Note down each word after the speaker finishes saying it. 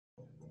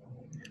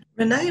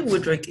Renee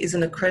Woodrick is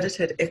an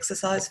accredited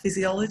exercise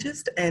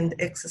physiologist and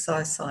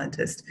exercise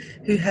scientist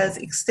who has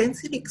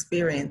extensive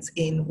experience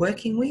in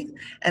working with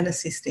and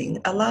assisting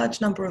a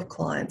large number of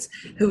clients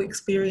who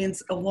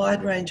experience a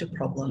wide range of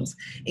problems,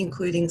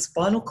 including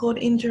spinal cord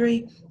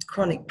injury,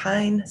 chronic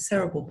pain,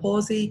 cerebral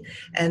palsy,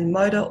 and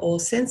motor or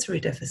sensory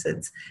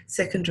deficits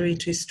secondary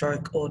to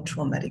stroke or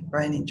traumatic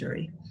brain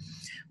injury.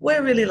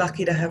 We're really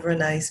lucky to have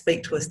Renee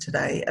speak to us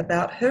today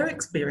about her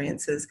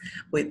experiences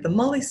with the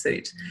Mollii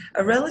Suit,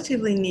 a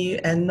relatively new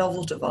and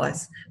novel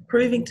device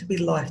proving to be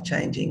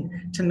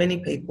life-changing to many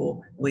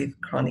people with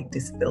chronic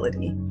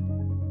disability.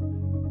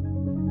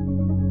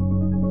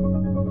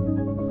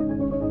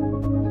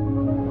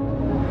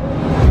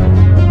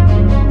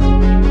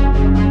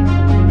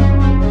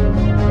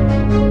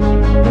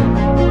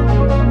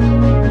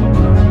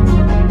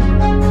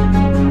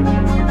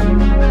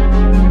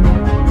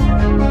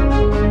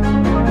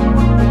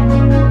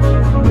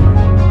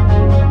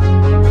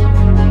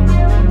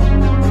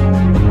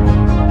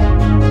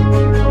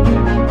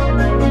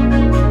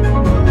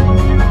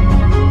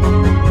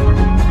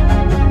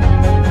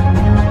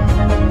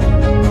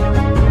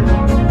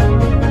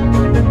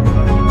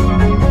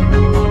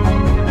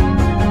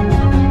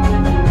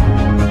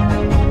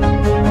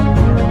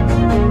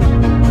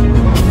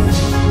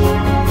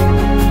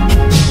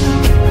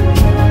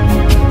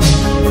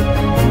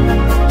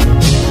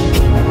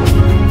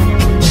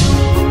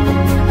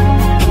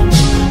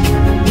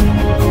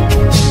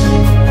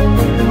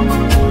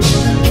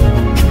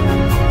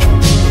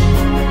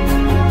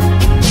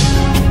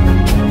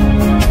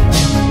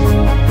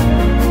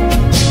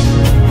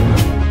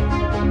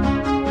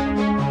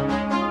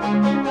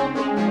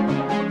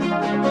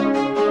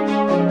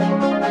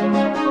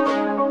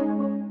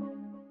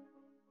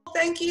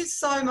 Thank you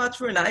so much,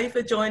 Renee,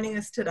 for joining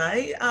us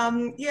today.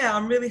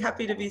 I'm really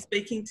happy to be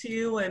speaking to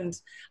you, and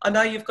I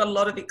know you've got a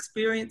lot of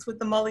experience with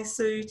the Mollii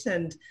Suit,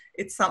 and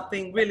it's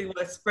something really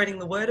worth spreading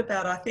the word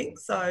about, I think.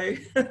 So,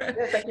 yeah,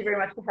 thank you very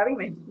much for having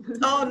me.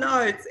 Oh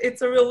no,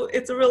 it's a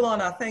real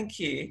honour. Thank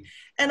you.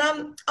 And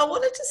I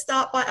wanted to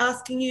start by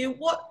asking you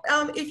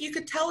if you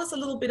could tell us a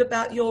little bit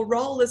about your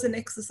role as an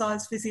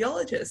exercise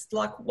physiologist.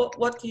 Like,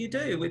 what do you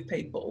do with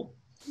people?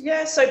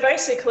 Yeah, so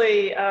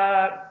basically,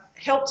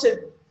 help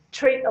to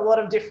treat a lot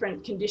of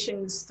different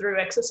conditions through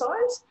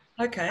exercise.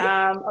 Okay.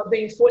 I've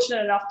been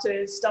fortunate enough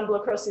to stumble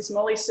across this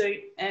Mollii Suit,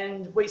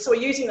 and we're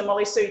using the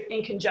Mollii Suit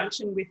in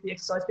conjunction with the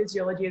exercise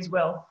physiology as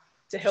well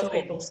to help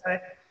people. So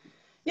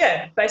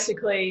yeah,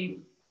 basically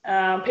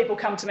people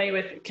come to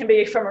me can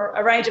be from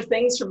a range of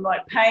things, from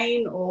like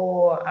pain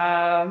or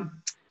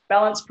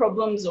balance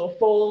problems or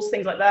falls,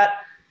 things like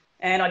that.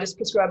 And I just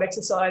prescribe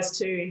exercise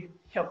to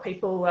help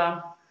people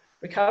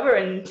recover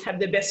and have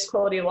their best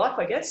quality of life,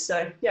 I guess.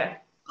 So yeah.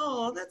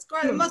 Oh, that's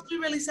great. It must be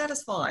really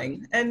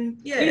satisfying. And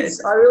yeah. It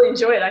is. I really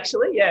enjoy it,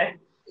 actually. Yeah.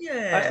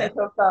 Yeah. I think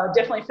I've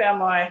definitely found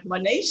my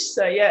niche.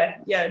 So yeah,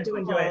 I do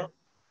enjoy it.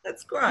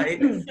 That's great.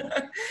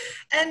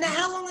 And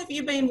how long have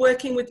you been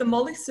working with the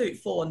Mollii Suit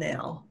for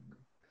now?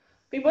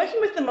 Been working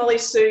with the Mollii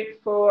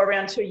Suit for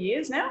around 2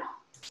 years now.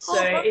 So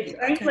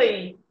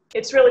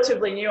it's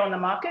relatively new on the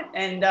market,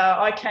 and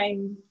I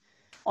came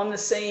on the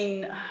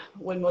scene,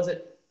 when was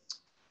it?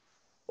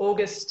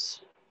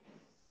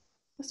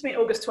 Must have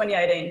been August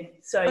 2018.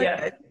 So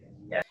yeah.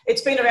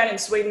 It's been around in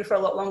Sweden for a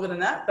lot longer than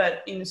that,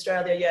 but in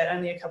Australia,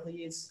 only a couple of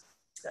years.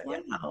 So, yeah.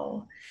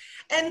 Wow.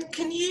 And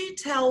can you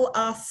tell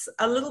us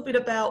a little bit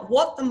about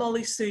what the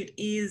Mollii Suit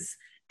is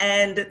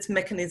and its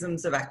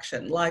mechanisms of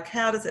action? Like,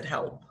 how does it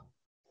help?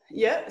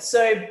 Yeah,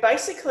 so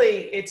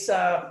basically it's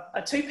a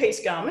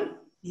two-piece garment.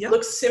 Yep.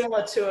 Looks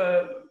similar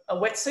to a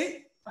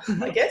wetsuit,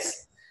 I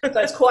guess.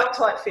 So it's quite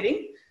tight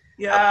fitting.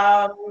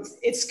 Yeah.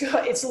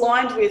 It's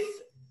lined with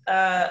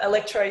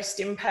electro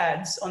stim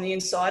pads on the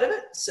inside of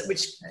it,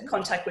 which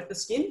contact with the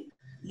skin.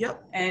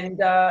 Yep. And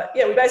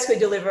we basically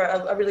deliver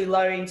a really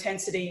low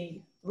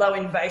intensity, low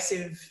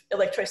invasive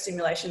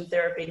electrostimulation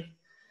therapy.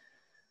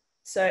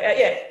 So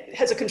it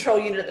has a control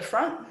unit at the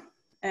front,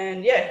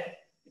 and it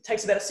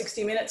takes about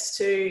 60 minutes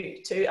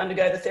to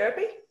undergo the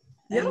therapy.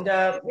 Yep.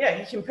 And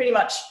you can pretty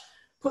much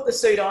put the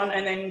suit on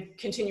and then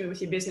continue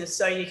with your business.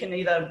 So you can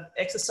either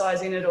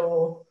exercise in it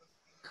or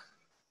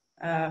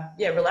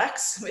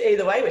relax,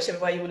 either way, whichever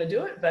way you want to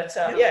do it. But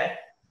so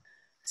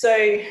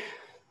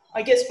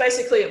I guess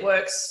basically it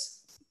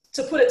works,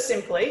 to put it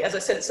simply, as I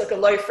said, it's like a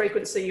low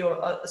frequency or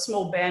a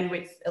small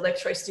bandwidth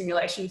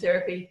electrostimulation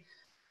therapy,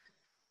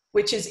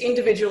 which is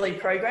individually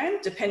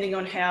programmed depending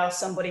on how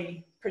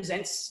somebody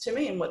presents to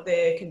me and what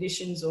their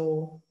conditions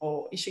or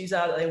issues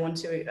are that they want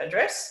to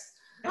address.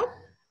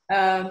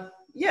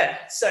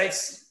 So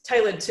it's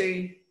tailored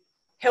to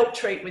help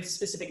treat with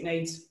specific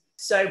needs.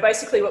 So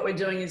basically what we're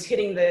doing is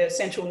hitting the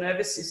central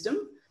nervous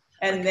system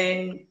and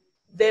then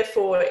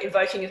therefore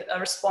evoking a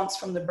response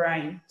from the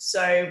brain.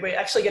 So we're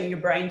actually getting your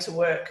brain to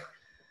work,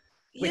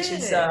 which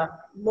is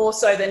more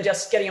so than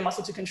just getting a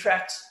muscle to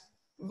contract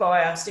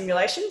via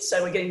stimulation.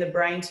 So we're getting the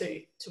brain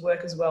to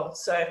work as well.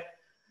 So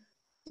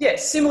yeah,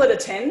 similar to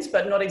TENS,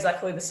 but not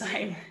exactly the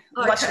same.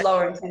 Okay. Much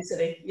lower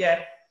intensity.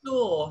 Yeah.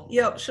 Sure.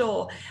 Yep.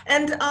 Sure.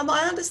 And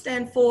I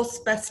understand for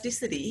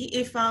spasticity,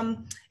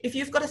 if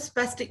you've got a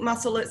spastic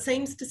muscle, it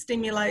seems to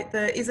stimulate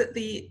is it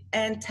the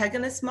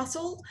antagonist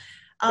muscle?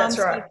 That's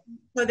So, right.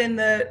 so then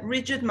the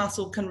rigid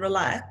muscle can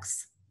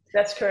relax.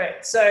 That's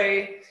correct.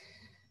 So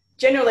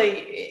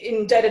generally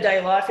in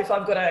day-to-day life, if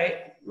I've got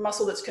a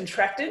muscle that's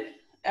contracted,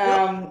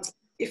 Yep.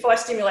 if I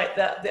stimulate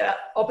the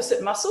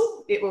opposite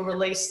muscle, it will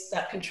release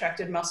that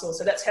contracted muscle.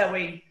 So that's how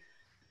we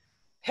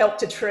help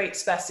to treat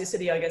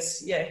spasticity, I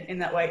guess. Yeah, in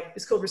that way.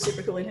 It's called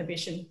reciprocal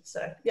inhibition.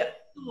 So, yeah.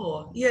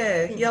 Sure.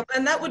 Yeah. Yep.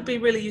 And that would be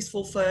really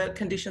useful for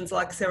conditions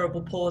like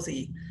cerebral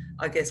palsy,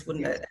 I guess,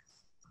 wouldn't it?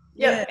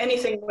 Yep. Yeah.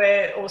 Anything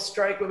or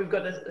stroke where we've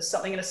got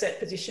something in a set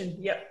position.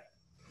 Yep.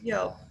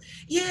 Yeah.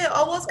 Yeah.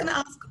 I was going to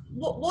ask,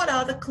 what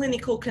are the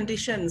clinical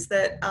conditions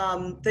that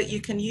that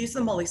you can use the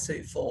Mollii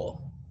Suit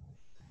for?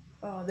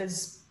 Oh,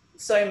 there's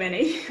so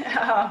many.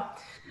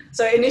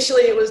 So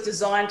initially it was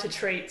designed to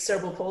treat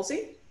cerebral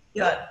palsy,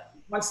 Yep. but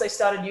once they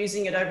started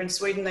using it over in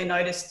Sweden, they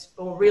noticed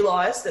or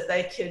realized that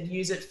they could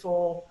use it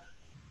for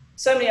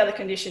so many other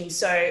conditions.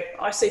 So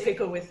I see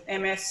people with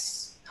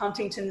MS,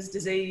 Huntington's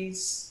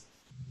disease,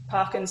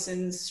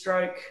 Parkinson's,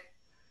 stroke,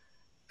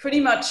 pretty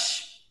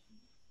much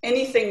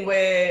anything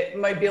where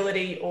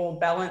mobility or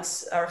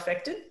balance are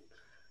affected,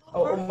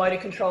 or motor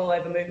control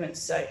over movements.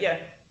 So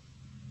yeah.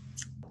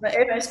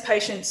 The MS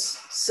patients,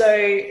 so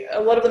a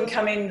lot of them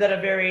come in that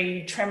are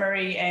very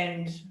tremory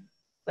and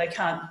they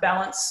can't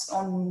balance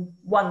on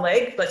one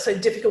leg, but so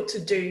difficult to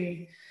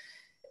do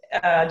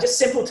just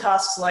simple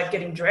tasks like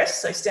getting dressed,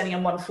 so standing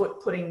on one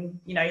foot, putting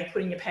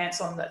your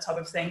pants on, that type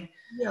of thing.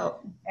 Yeah.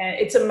 And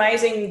it's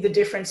amazing the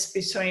difference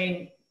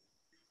between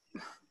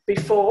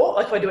before,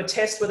 like if I do a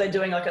test where they're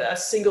doing like a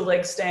single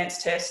leg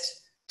stance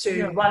test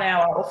to 1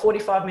 hour or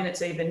 45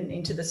 minutes even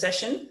into the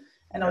session,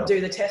 and I'll do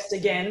the test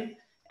again,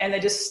 and they're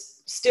just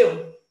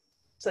still,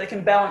 so they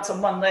can balance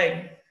on one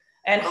leg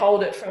and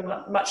hold it for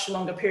a much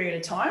longer period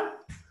of time.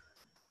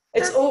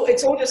 It's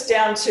all just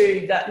down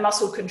to that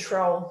muscle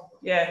control.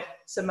 Yeah,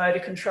 so motor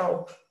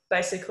control,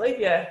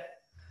 basically. Yeah.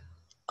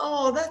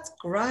 Oh, that's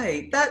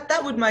great.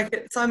 That would make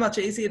it so much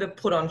easier to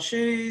put on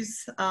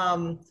shoes.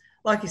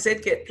 Like you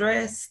said, get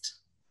dressed.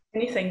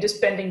 Anything, just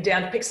bending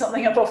down to pick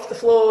something up off the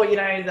floor,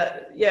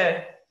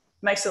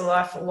 makes the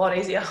life a lot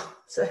easier.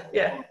 So,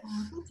 yeah.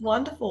 Oh, that's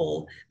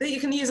wonderful. That you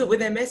can use it with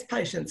MS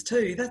patients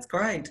too. That's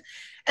great.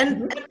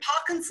 And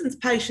Parkinson's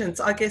patients,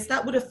 I guess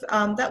that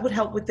would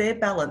help with their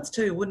balance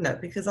too, wouldn't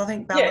it? Because I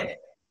think balance. Yeah,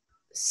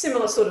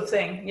 similar sort of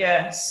thing.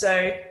 Yeah.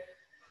 So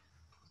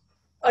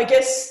I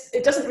guess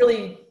it doesn't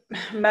really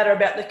matter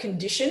about the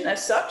condition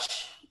as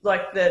such,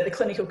 like the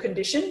clinical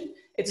condition.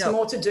 It's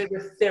more to do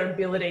with their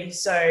ability.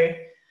 So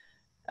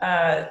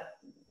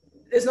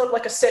there's not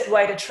like a set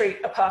way to treat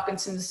a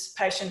Parkinson's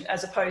patient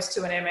as opposed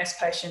to an MS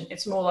patient.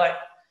 It's more like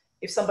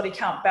if somebody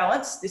can't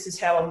balance, this is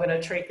how I'm going to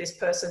treat this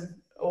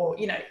person, or,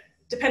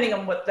 depending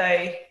on what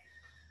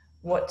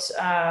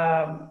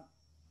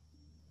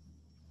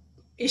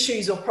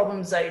issues or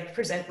problems they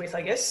present with,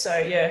 I guess. So,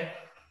 yeah.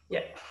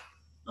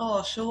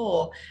 Oh,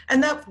 sure.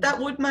 And that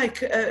would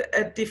make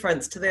a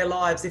difference to their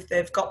lives if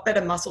they've got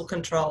better muscle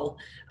control.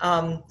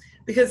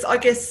 Because I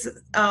guess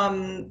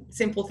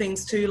simple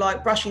things too,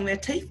 like brushing their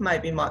teeth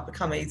maybe might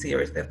become easier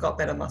if they've got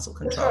better muscle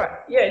control. That's right.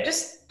 Yeah,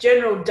 just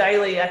general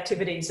daily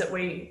activities that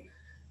we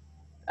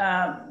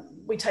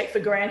take for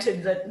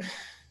granted that,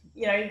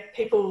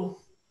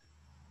 people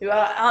who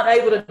aren't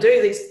able to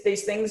do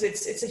these things,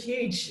 it's a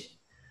huge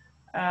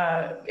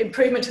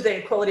improvement to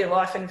their quality of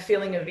life and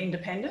feeling of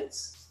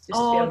independence, just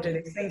to be able to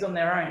do these things on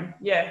their own.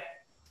 Yeah.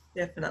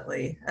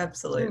 Definitely.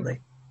 Absolutely.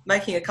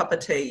 Making a cup of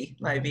tea,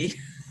 maybe.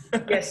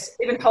 Yes,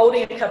 even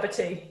holding a cup of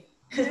tea.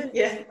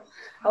 Yeah,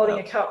 holding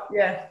a cup.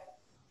 Yeah.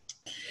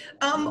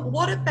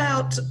 What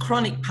about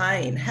chronic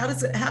pain? How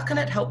can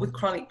it help with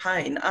chronic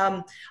pain?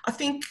 I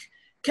think,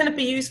 can it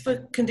be used for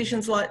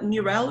conditions like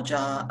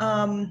neuralgia?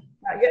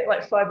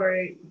 Like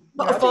fibromyalgia.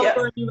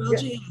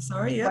 Fibromyalgia.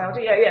 Sorry.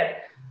 Yeah.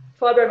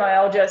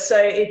 Fibromyalgia. So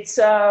it's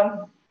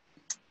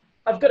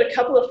I've got a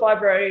couple of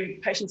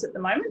fibro patients at the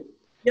moment.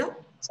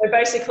 Yep. So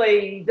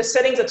basically, the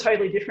settings are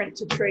totally different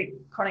to treat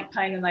chronic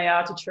pain than they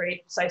are to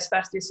treat, say,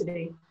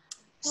 spasticity.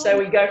 So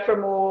we go for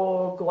a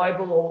more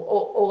global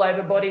or all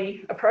over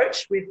body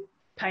approach with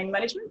pain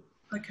management.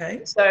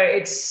 Okay. So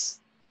it's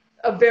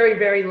a very,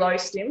 very low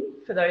stim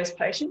for those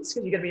patients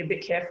because you've got to be a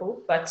bit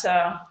careful, but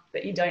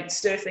that you don't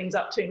stir things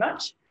up too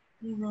much.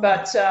 Right.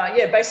 But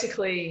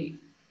basically,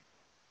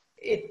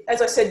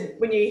 as I said,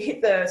 when you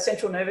hit the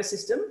central nervous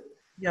system,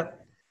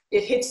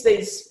 it hits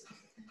these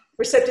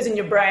receptors in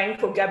your brain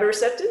called GABA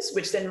receptors,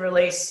 which then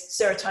release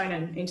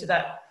serotonin into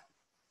that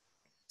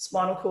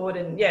spinal cord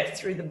and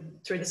through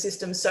the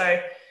system.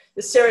 So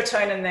the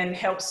serotonin then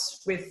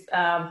helps with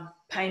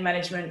pain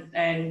management,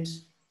 and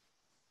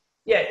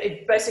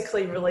it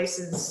basically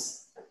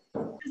releases.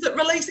 Does it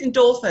release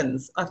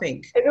endorphins? I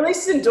think it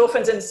releases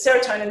endorphins, and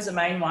serotonin's the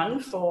main one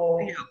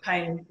for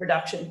pain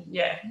reduction.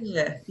 Yeah.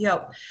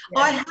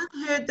 I have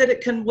heard that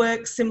it can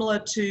work similar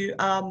to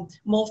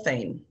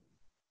morphine.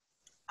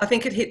 I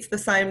think it hits the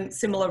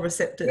similar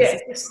receptors. Yeah,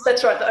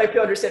 that's right. The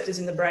opioid receptors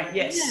in the brain.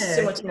 Yes, yeah.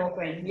 Similar to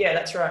morphine. Yeah,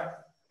 that's right.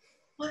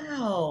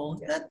 Wow,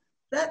 yeah.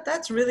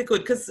 That's really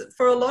good, because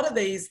for a lot of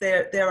these,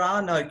 there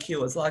are no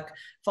cures. Like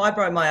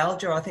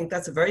fibromyalgia, I think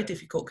that's a very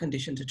difficult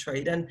condition to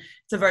treat, and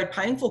it's a very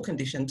painful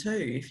condition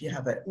too if you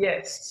have it.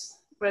 Yes,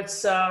 but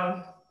it's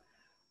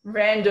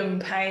random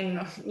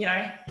pain.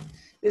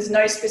 There's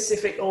no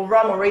specific or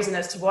rhyme or reason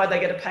as to why they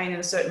get a pain in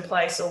a certain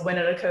place or when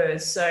it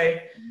occurs. So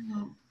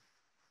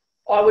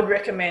I would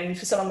recommend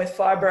for someone with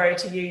fibro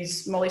to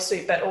use Mollii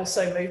Suit, but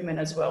also movement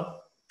as well.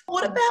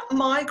 What about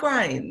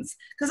migraines?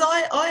 Because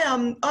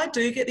I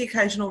do get the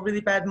occasional really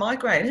bad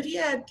migraine. Have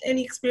you had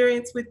any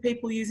experience with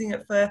people using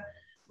it for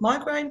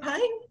migraine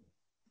pain?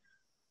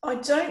 I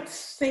don't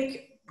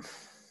think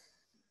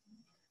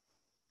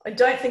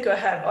I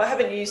have. I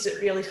haven't used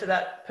it really for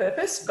that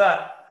purpose,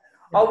 but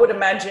I would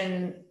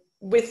imagine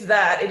with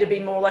that, it'd be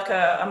more like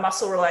a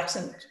muscle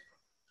relaxant.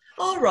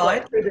 Oh,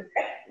 right.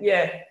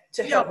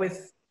 To help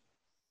with.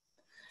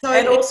 So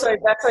and also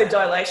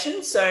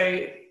vasodilation,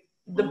 so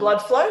the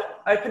blood flow,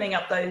 opening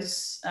up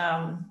those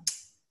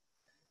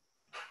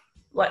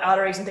like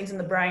arteries and things in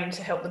the brain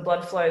to help the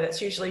blood flow.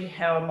 That's usually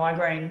how a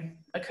migraine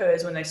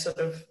occurs, when they sort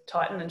of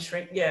tighten and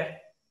shrink. Yeah.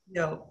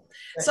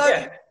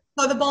 So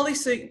the Mollii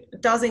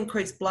Suit does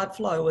increase blood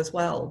flow as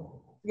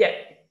well. Yeah.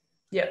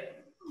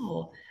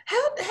 Oh,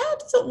 how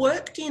does it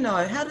work? Do you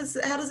know? How does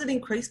it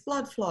increase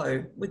blood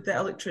flow with the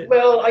electrode?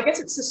 Well, I guess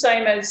it's the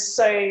same as,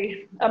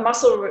 say, a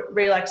muscle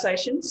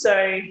relaxation.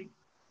 So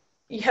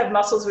you have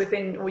muscles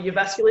within your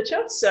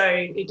vasculature, so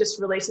it just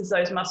releases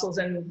those muscles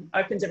and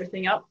opens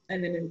everything up,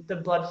 and then the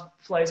blood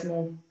flows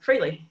more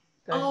freely.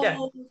 So,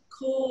 of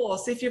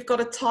course. If you've got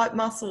a tight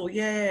muscle,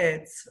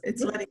 it's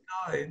letting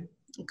go.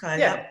 Okay.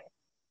 Yeah.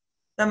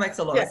 That makes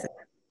a lot of sense.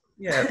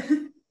 Yeah.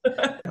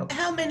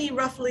 How many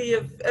roughly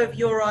of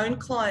your own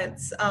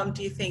clients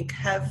do you think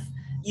have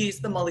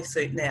used the Mollii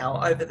Suit now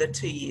over the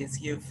 2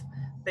 years you've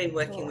been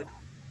working with?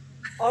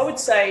 I would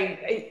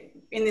say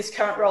in this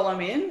current role I'm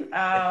in,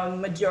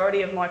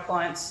 majority of my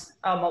clients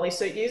are Mollii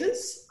Suit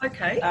users.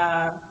 Okay.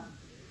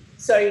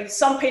 So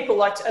some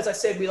people as I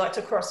said, we like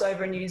to cross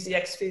over and use the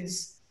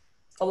XPhys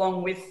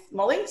along with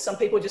Mollii. Some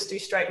people just do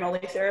straight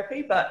Mollii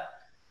therapy, but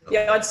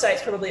I'd say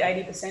it's probably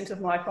 80%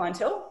 of my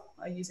clientele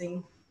are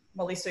using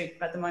Mollii Suit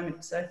at the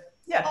moment. So,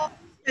 Oh,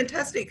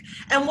 fantastic.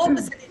 And what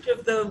percentage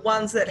of the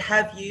ones that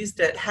have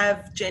used it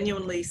have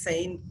genuinely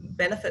seen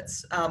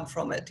benefits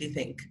from it, do you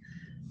think?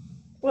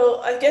 Well,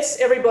 I guess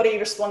everybody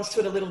responds to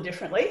it a little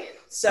differently.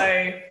 So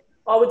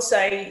I would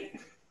say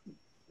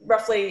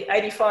roughly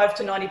 85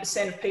 to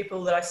 90% of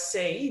people that I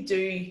see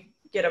do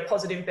get a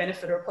positive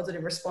benefit or a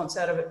positive response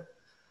out of it.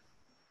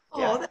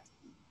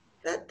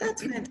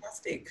 That's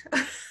fantastic.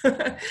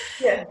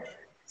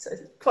 So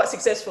quite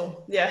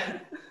successful,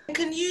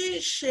 Can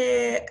you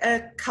share a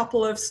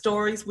couple of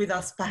stories with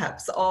us,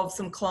 perhaps, of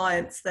some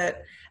clients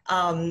that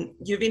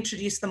you've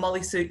introduced the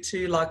Mollii Suit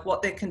to, like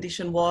what their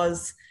condition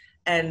was,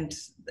 and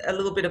a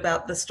little bit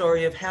about the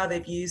story of how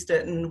they've used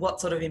it and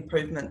what sort of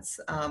improvements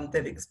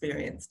they've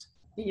experienced?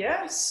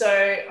 Yeah,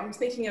 so I'm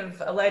thinking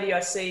of a lady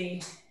I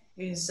see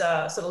who's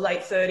sort of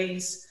late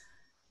 30s,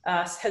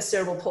 has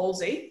cerebral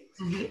palsy,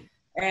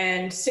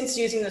 and since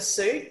using the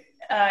suit,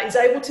 is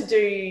able to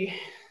do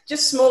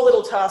just small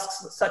little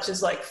tasks such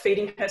as like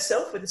feeding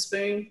herself with a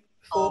spoon,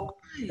 fork,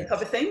 that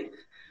type of thing,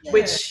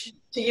 which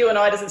to you and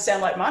I doesn't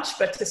sound like much,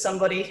 but to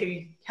somebody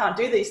who can't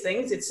do these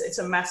things, it's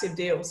a massive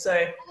deal.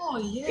 So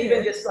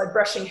even just like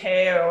brushing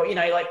hair or,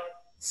 like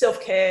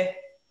self-care,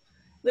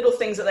 little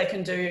things that they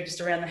can do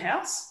just around the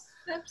house.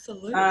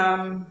 Absolutely.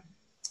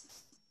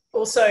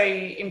 Also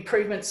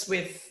improvements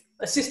with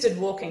assisted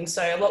walking.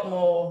 So a lot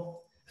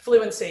more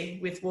fluency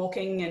with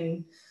walking,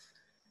 and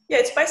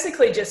it's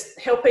basically just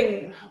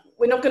helping.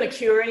 We're not going to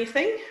cure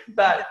anything,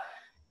 but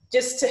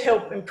just to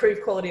help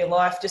improve quality of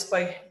life, just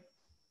by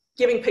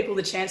giving people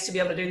the chance to be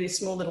able to do these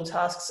small little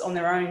tasks on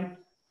their own.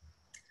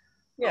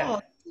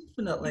 Oh,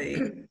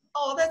 definitely.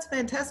 Oh, that's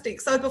fantastic.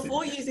 So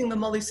before using the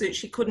Mollii Suit,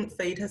 she couldn't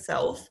feed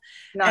herself.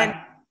 No.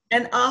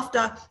 And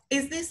after,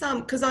 is this,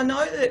 because I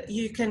know that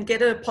you can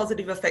get a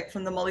positive effect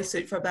from the Mollii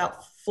Suit for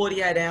about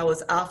 48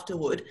 hours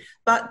afterward,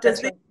 but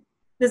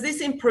does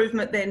this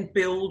improvement then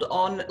build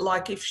on,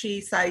 like if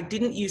she, say,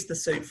 didn't use the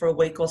suit for a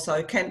week or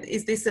so,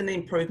 is this an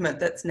improvement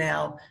that's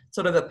now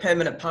sort of a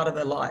permanent part of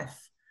her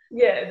life?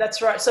 Yeah, that's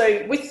right.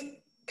 So with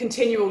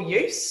continual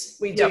use,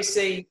 we do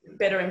see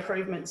better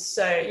improvements.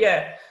 So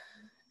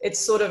it's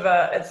sort of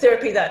a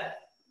therapy that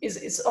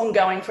is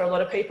ongoing for a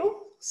lot of people.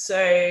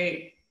 So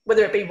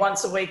whether it be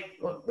once a week,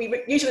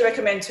 we usually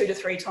recommend 2 to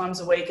 3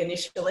 times a week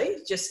initially,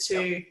 just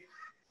to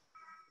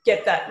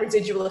get that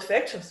residual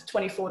effect of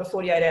 24 to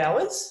 48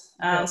 hours.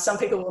 Some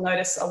people will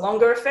notice a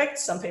longer effect,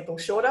 some people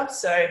shorter.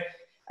 So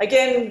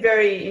again,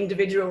 very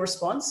individual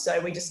response. So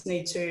we just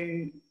need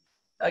to,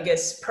 I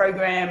guess,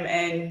 program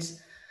and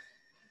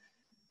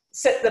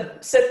set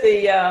the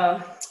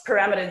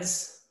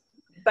parameters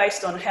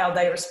based on how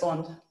they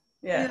respond.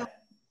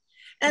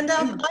 And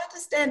I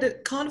understand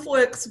it kind of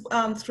works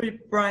through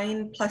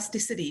brain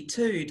plasticity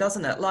too,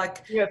 doesn't it?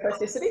 Like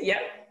neuroplasticity, yeah.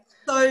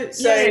 So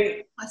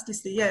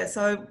plasticity, yeah.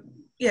 So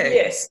yeah.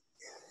 Yes.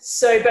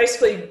 So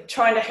basically,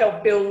 trying to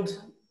help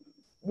build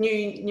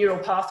new neural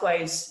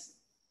pathways.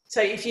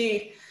 So if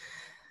you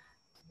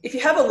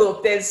have a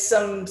look, there's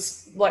some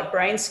like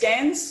brain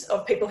scans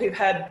of people who've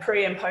had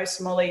pre and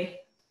post Mollii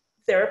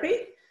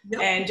therapy,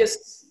 and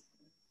just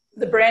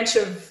the branch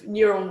of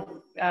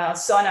neural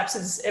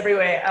synapses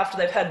everywhere after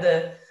they've had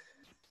the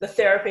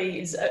therapy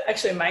is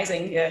actually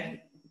amazing. Yeah.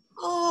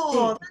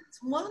 Oh, that's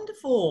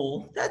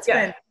wonderful. That's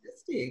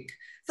fantastic.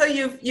 So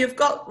you've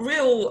got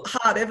real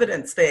hard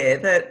evidence there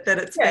that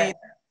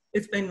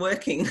it's been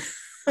working.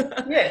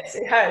 Yes,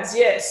 it has.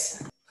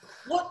 Yes.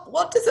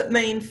 What does it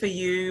mean for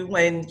you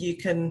when you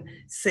can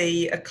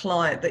see a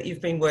client that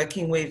you've been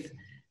working with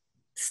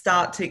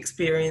start to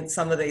experience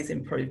some of these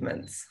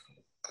improvements?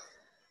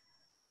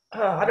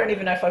 Oh, I don't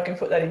even know if I can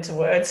put that into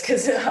words,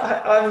 because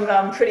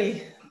I'm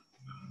pretty...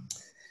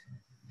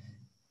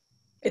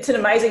 It's an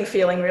amazing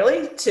feeling,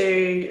 really,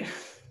 to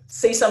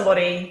see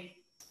somebody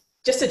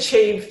just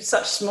achieve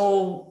such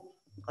small...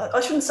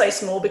 I shouldn't say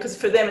small, because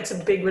for them it's a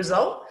big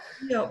result.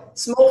 Yep.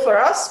 Small for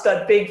us,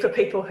 but big for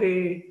people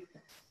who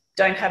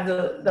don't have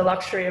the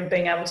luxury of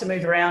being able to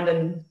move around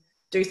and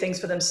do things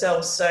for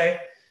themselves. So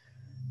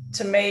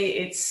to me,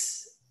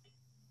 it's...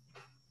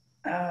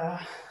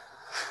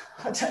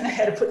 I don't know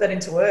how to put that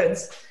into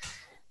words.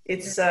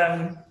 It's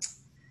why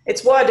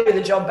I do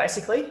the job,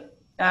 basically.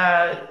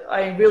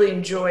 I really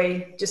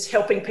enjoy just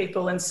helping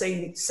people and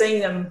seeing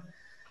them,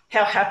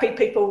 how happy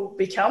people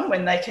become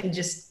when they can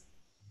just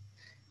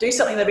do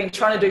something they've been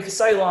trying to do for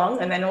so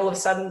long, and then all of a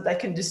sudden they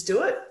can just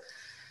do it.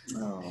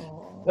 Oh.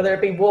 Whether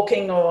it be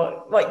walking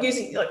or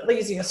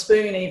using a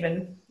spoon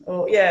even,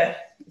 or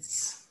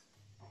it's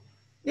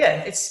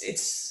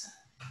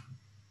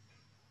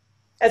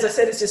as I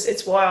said,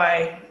 it's why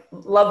I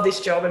love this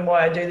job and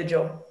why I do the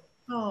job.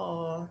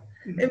 Oh,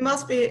 it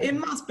must be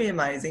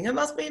amazing. It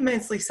must be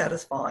immensely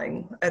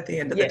satisfying at the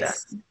end of the day.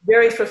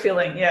 Very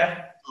fulfilling.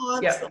 Yeah.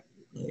 Oh,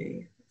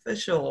 absolutely, for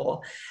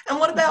sure. And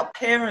what about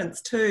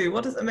parents too?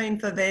 What does it mean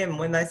for them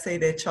when they see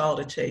their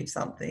child achieve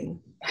something?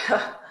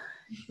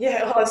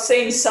 Well, I've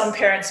seen some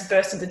parents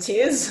burst into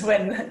tears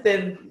when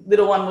their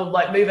little one will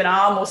like move an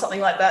arm or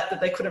something like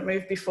that they couldn't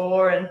move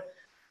before, and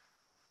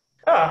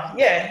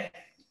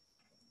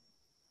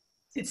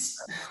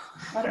it's,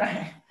 I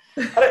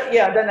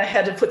don't know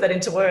how to put that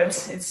into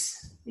words.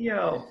 It's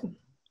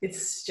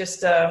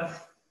just,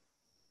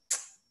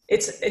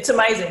 it's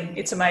amazing.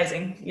 It's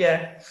amazing.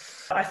 Yeah.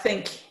 I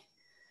think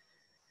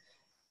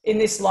in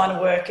this line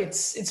of work,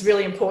 it's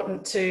really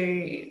important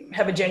to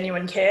have a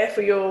genuine care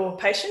for your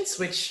patients,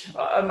 which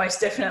I most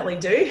definitely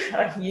do.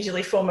 I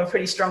usually form a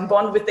pretty strong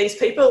bond with these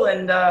people,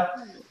 and I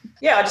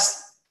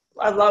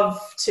love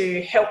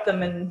to help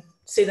them and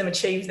see them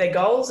achieve their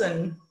goals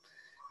and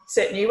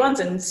set new ones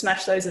and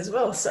smash those as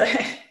well. So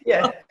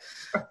yeah.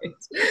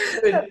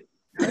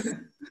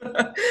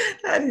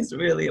 That is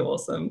really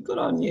awesome. Good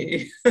on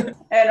you.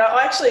 And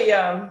I actually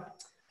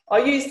I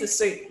use the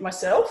suit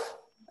myself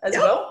as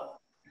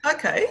well.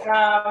 Okay.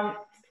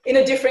 In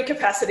a different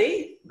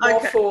capacity, more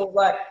for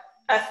like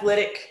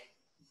athletic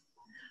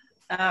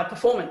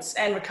performance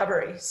and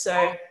recovery.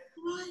 So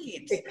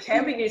it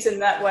can be used in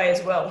that way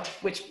as well,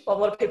 which a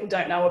lot of people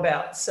don't know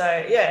about.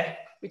 So yeah,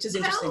 which is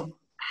interesting.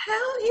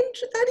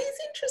 That is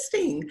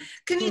interesting.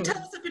 Can you tell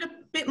us a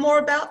bit more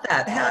about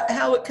that?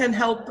 How it can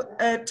help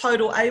a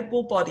total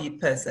able-bodied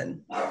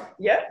person?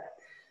 Yeah.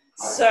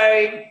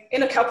 So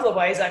in a couple of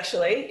ways,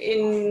 actually.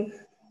 In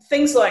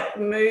things like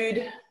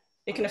mood,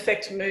 it can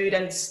affect mood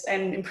and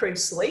improve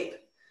sleep.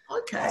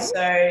 Okay.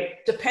 So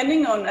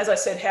depending on, as I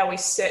said, how we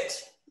set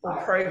or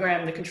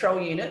program the control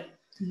unit,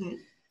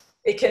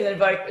 it can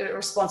evoke a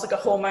response like a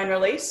hormone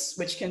release,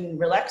 which can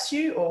relax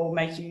you or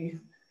make you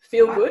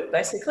feel good,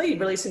 basically,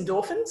 release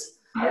endorphins.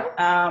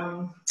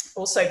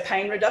 Also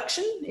pain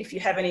reduction. If you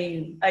have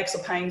any aches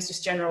or pains,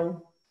 just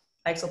general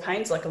aches or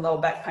pains, like a lower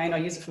back pain, I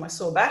use it for my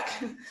sore back.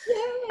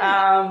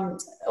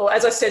 Or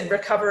as I said,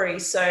 recovery.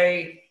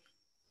 So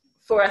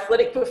for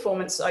athletic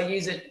performance, I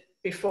use it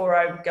before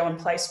I go and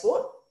play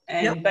sport.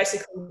 And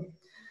basically,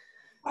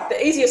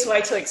 the easiest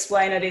way to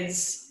explain it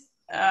is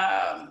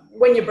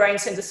when your brain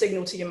sends a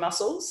signal to your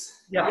muscles,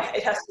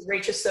 it has to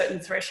reach a certain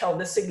threshold.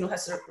 The signal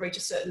has to reach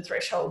a certain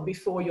threshold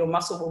before your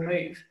muscle will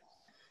move.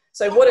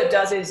 So what it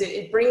does is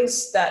it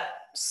brings that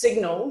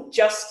signal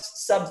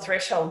just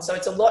sub-threshold. So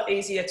it's a lot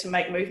easier to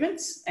make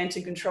movements and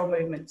to control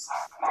movements.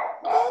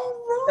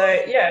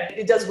 So yeah,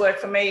 it does work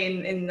for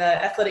me in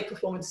the athletic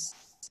performance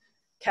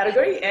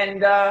category.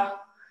 And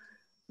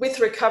with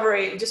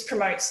recovery, it just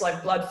promotes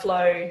like blood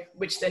flow,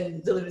 which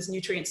then delivers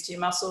nutrients to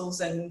your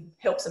muscles and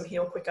helps them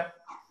heal quicker.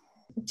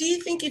 Do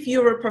you think if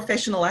you're a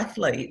professional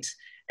athlete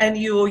and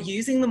you're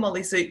using the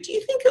Mollii Suit, do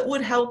you think it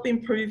would help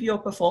improve your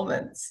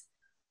performance?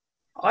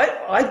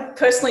 I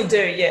personally do,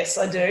 yes,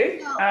 I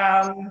do.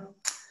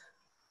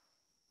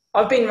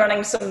 I've been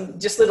running some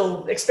just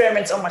little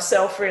experiments on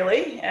myself,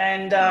 really,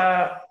 and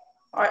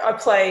I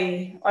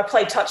play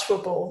touch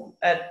football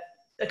at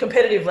a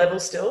competitive level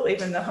still,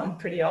 even though I'm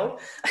pretty old.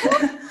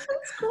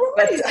 That's great.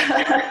 But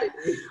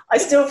I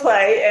still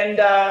play, and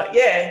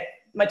yeah,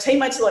 my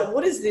teammates are like,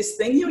 "What is this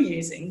thing you're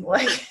using?"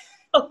 Like,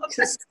 oh,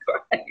 that's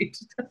great.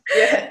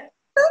 Yeah,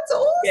 that's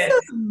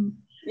awesome.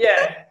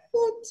 Yeah.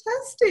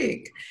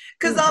 Fantastic.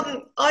 Because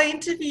I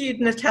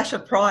interviewed Natasha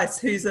Price,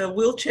 who's a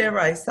wheelchair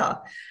racer.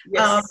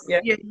 Yes, yeah,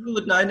 you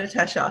would know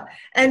Natasha.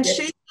 And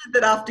she said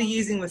that after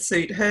using the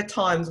suit, her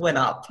times went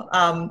up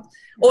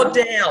or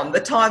down,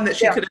 the time that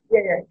she could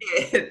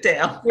have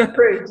down.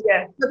 Improved,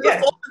 yeah. The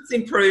performance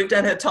improved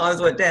and her times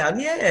went down.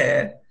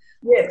 Yeah.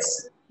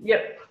 Yes,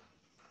 yep.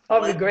 I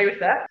would agree with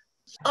that.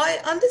 I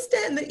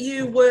understand that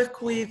you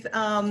work with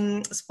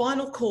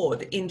spinal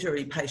cord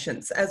injury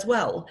patients as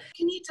well.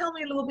 Can you tell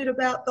me a little bit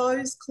about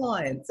those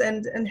clients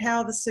and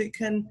how the suit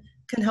can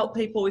help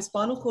people with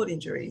spinal cord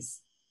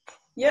injuries?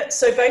 Yeah,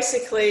 so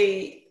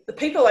basically the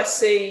people I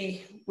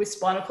see with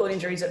spinal cord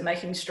injuries at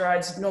Making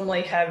Strides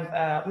normally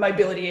have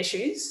mobility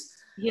issues.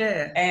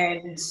 Yeah.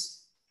 And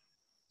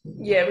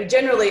yeah,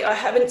 I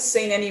haven't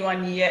seen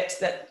anyone yet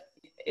that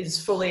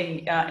is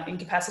fully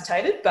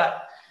incapacitated,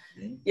 but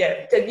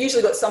yeah, they've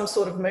usually got some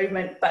sort of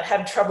movement but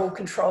have trouble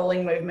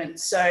controlling movement.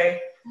 So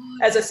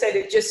as I said,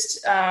 it just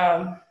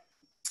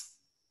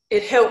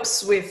it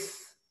helps with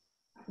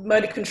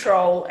motor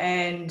control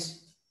and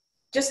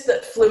just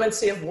the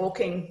fluency of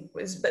walking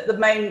was the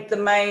main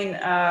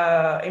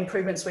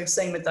improvements we've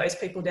seen with those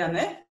people down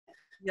there.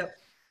 Yep.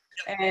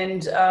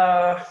 And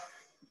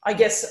I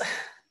guess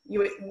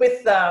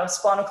with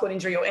spinal cord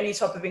injury or any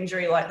type of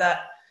injury like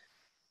that,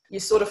 you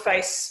sort of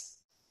face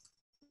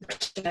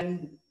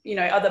and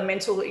other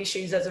mental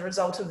issues as a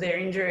result of their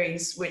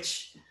injuries,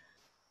 which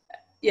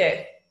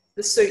the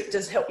suit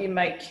does help you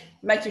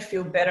make you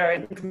feel better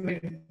and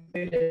improve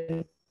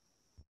mood.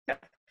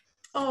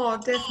 Oh,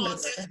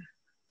 definitely.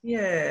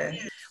 Yeah.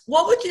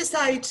 What would you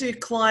say to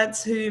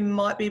clients who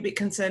might be a bit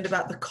concerned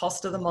about the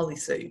cost of the Mollii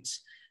Suit?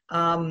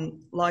 Because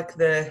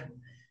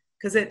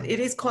it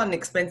is quite an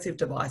expensive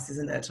device,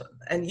 isn't it?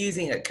 And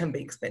using it can be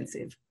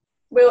expensive.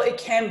 Well, it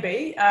can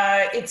be.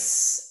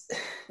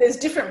 There's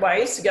different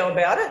ways to go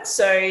about it.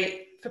 So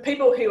for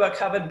people who are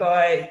covered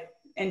by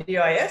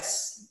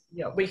NDIS,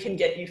 we can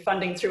get you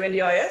funding through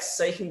NDIS,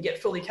 so you can get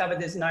fully covered.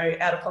 There's no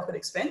out-of-pocket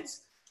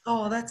expense.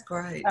 Oh, that's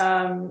great.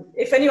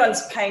 If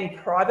anyone's paying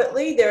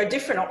privately, there are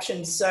different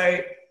options.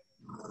 So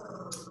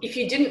if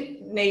you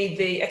didn't need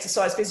the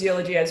exercise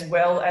physiology as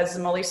well as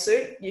the Mollii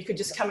Suit, you could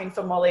just come in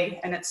for Mollii,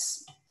 and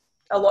it's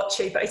a lot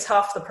cheaper. It's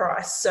half the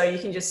price. So you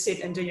can just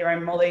sit and do your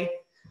own Mollii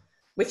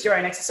with your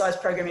own exercise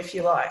program if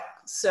you like.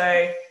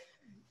 So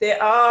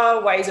there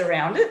are ways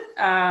around it.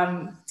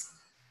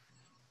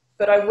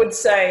 But I would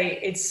say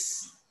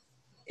it's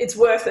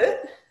worth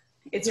it.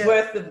 It's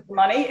worth the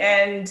money.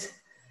 And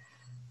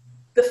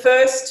the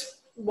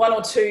first 1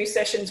 or 2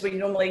 sessions we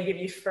normally give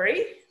you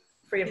free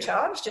of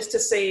charge, just to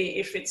see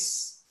if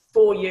it's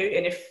for you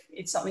and if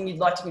it's something you'd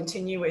like to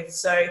continue with.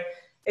 So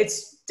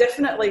it's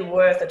definitely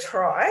worth a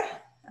try,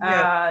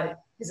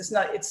 because it's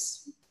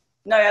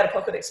no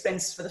out-of-pocket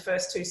expense for the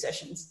first 2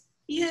 sessions.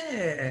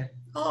 Yeah.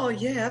 Oh,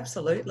 yeah,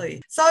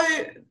 absolutely. So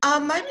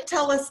maybe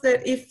tell us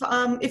that if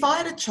I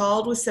had a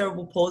child with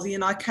cerebral palsy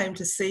and I came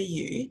to see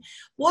you,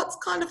 what's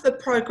kind of the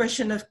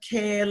progression of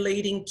care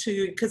leading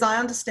to, because I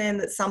understand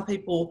that some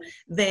people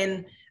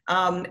then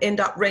end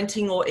up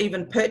renting or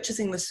even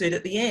purchasing the suit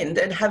at the end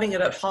and having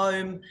it at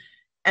home,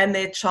 and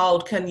their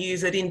child can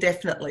use it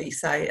indefinitely,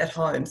 say, at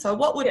home. So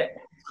what would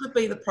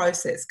be the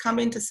process? Come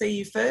in to see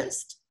you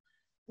first?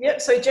 Yeah,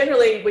 so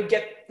generally we'd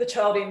get the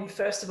child in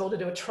first of all to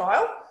do a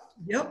trial.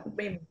 Yep.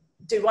 We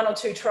do 1 or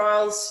 2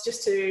 trials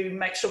just to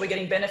make sure we're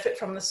getting benefit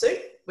from the suit,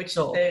 which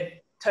they're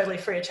totally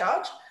free of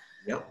charge.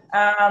 Yep.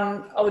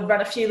 I would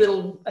run a few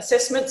little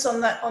assessments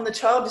on the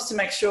child just to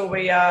make sure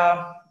we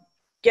are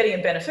getting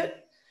a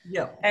benefit.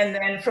 Yep. And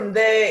then from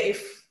there,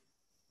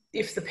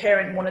 if the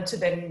parent wanted to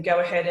then go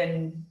ahead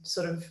and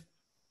sort of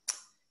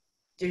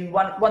do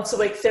once a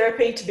week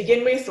therapy to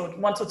begin with, or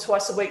once or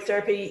twice a week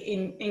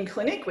therapy in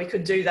clinic, we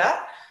could do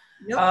that.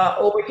 Yep.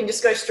 Or we can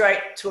just go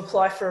straight to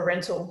apply for a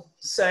rental.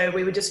 So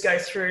we would just go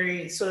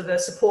through sort of the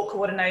support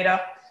coordinator,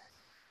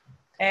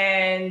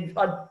 and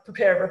I'd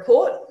prepare a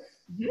report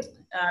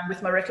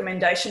with my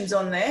recommendations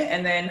on there,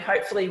 and then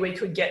hopefully we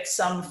could get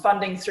some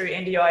funding through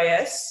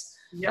NDIS.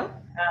 Yep.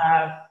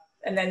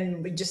 And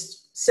then we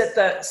just set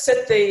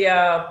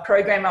the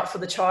program up for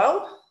the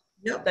child.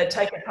 Yep. They'd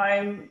take it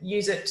home,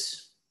 use it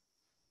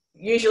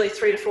usually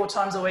 3 to 4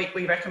 times a week,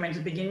 we recommend to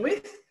begin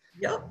with.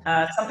 Yep.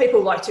 Some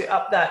people like to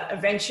up that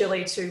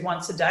eventually to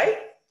once a day.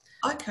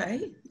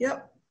 Okay.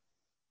 Yep.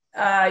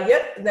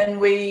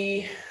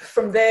 Then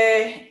from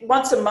there,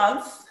 once a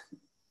month,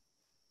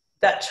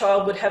 that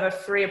child would have a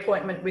free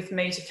appointment with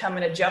me to come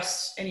and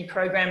adjust any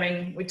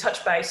programming. We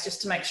touch base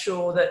just to make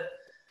sure that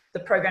the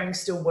programming is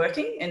still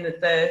working and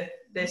that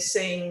they're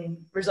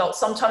seeing results.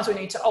 Sometimes we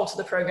need to alter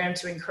the program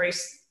to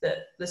increase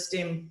the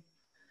stim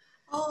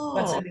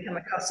once they become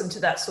accustomed to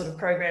that sort of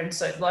program.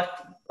 So like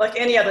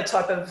any other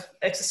type of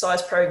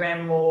exercise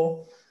program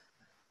or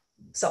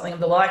something of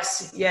the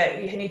likes, yeah,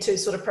 you need to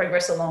sort of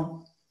progress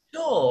along.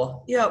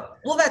 Sure. Yeah.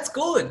 Well, that's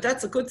good.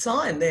 That's a good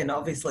sign then,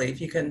 obviously,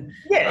 if you can.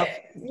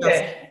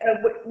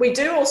 We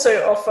do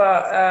also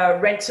offer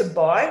rent to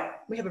buy.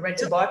 We have a rent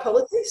to buy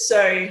policy.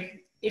 So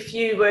if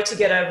you were to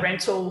get a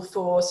rental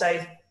for,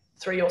 say,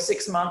 3 or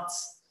 6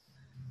 months,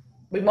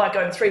 we might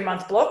go in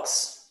 3-month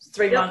blocks,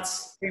 3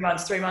 months, 3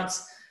 months, 3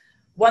 months.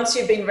 Once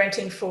you've been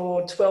renting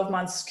for 12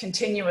 months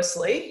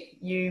continuously,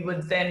 you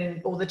would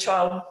then, or the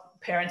child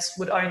parents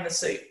would own the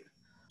suit.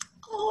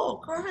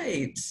 Oh,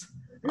 great.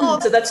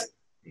 So that's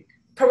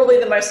probably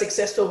the most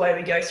successful way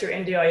we go through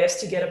NDIS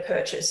to get a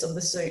purchase of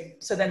the suit.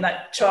 So then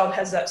that child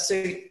has that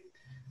suit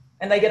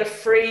and they get a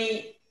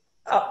free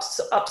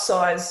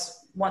upsize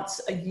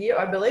once a year,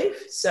 I believe.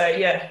 So,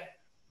 yeah.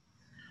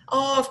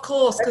 Oh, of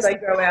course. As they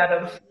grow out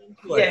of,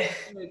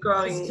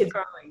 growing.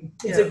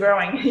 Kids are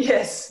growing,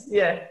 yes,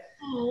 yeah.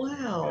 Oh,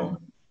 wow.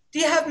 Do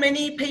you have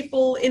many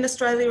people in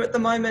Australia at the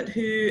moment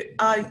who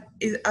are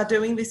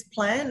doing this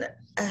plan,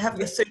 have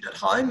the suit at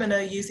home and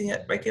are using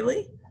it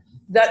regularly?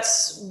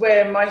 That's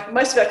where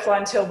most of our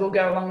clientele will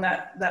go along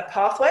that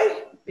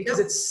pathway, because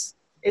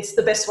it's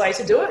the best way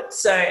to do it.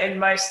 So, and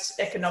most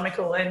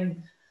economical.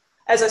 And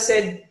as I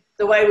said,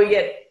 the way we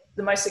get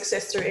the most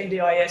success through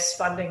NDIS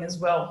funding as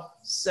well.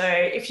 So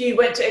if you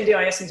went to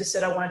NDIS and just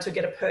said, I wanted to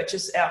get a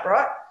purchase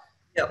outright,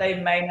 they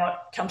may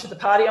not come to the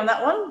party on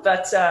that one.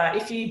 But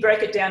if you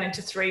break it down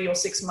into 3 or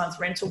 6 month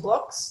rental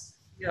blocks,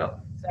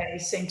 they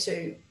seem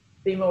to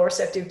be more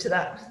receptive to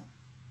that.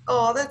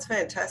 Oh, that's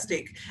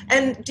fantastic.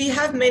 And do you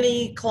have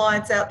many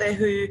clients out there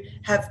who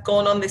have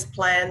gone on this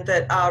plan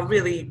that are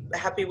really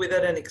happy with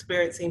it and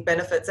experiencing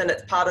benefits, and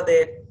it's part of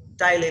their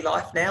daily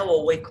life now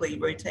or weekly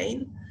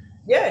routine?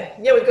 Yeah,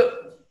 we've got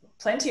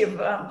plenty of,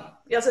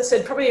 as I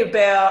said, probably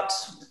about,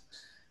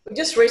 we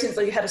just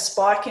recently had a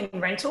spike in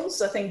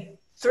rentals. I think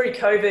through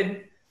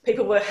COVID,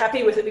 people were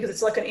happy with it because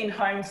it's like an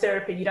in-home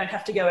therapy. You don't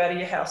have to go out of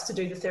your house to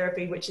do the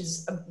therapy, which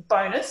is a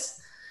bonus.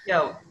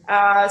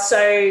 I'd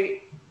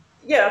say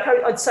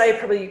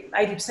probably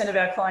 80% of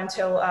our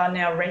clientele are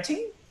now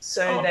renting.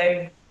 So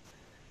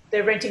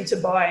they're renting to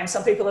buy, and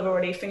some people have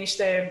already finished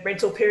their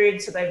rental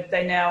period, so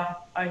they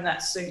now own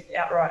that suit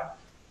outright.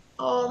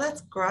 Oh, that's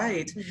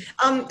great.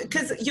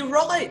 Because you're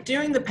right,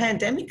 during the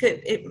pandemic,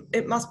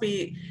 it must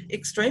be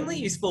extremely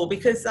useful,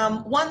 because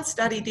one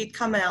study did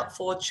come out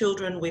for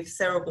children with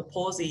cerebral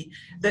palsy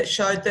that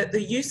showed that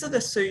the use of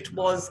the suit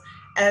was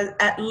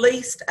at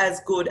least as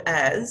good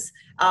as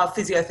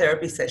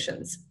physiotherapy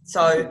sessions.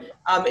 So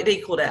it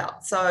equaled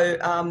out. So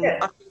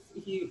I think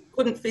if you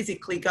couldn't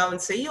physically go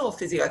and see your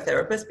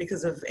physiotherapist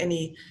because of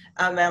any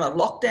amount of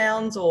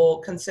lockdowns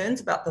or concerns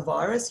about the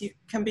virus, you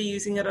can be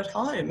using it at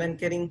home and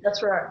getting...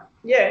 That's right.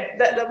 Yeah,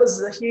 that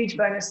was a huge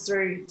bonus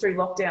through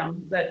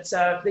lockdown,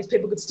 that these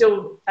people could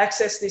still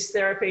access this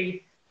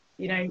therapy,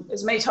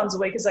 as many times a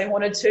week as they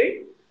wanted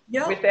to,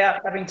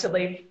 without having to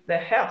leave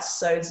their house.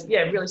 So it's,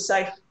 really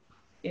safe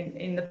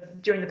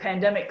during the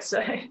pandemic.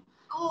 So,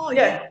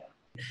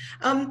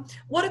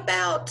 what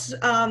about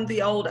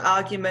the old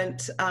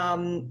argument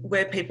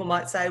where people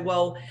might say,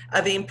 well,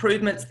 are the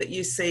improvements that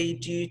you see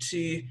due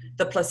to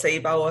the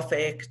placebo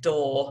effect,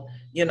 or,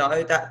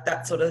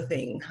 that sort of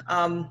thing?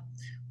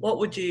 What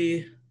would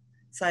you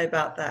say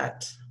about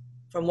that?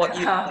 From what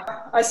you...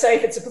 I say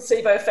if it's a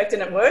placebo effect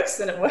and it works,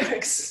 then it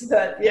works.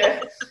 But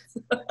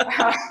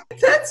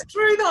That's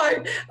true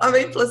though. I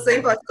mean,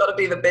 placebo's got to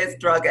be the best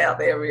drug out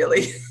there,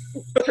 really.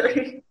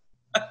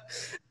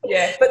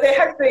 But there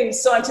has been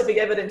scientific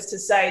evidence to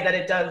say that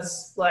it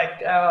does,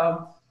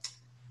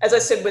 as I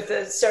said, with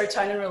the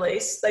serotonin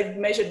release, they've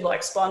measured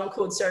spinal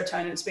cord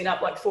serotonin. It's been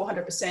up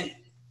 400%,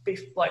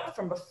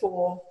 from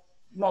before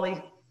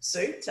Mollii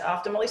Suit to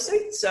after Mollii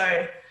Suit.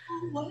 So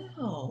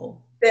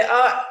wow.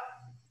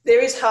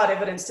 There is hard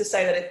evidence to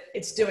say that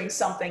it's doing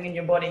something in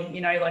your body,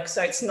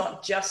 so it's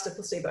not just a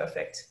placebo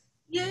effect.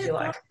 If you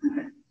like.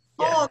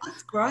 Oh,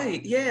 that's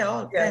great.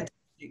 Fantastic.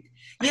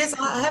 Yes,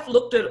 I have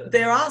looked at,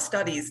 there are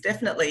studies,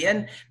 definitely.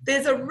 And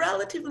there's a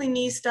relatively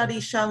new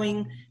study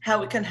showing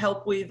how it can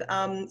help with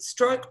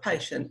stroke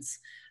patients.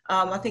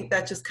 I think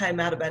that just came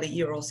out about a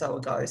year or so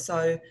ago.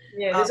 So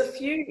there's a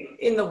few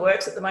in the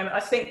works at the moment. I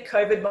think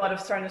COVID might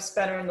have thrown a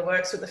spanner in the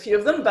works with a few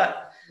of them,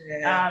 but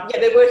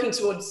they're working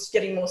towards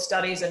getting more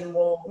studies and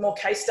more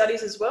case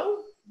studies as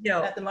well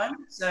at the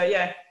moment. So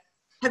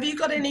have you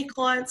got any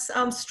clients,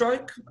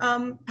 stroke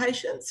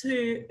patients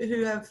who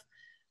have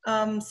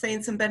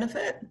seen some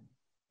benefit?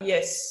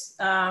 Yes,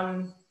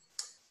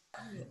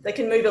 they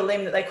can move a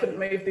limb that they couldn't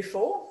move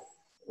before.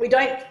 We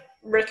don't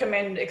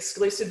recommend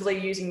exclusively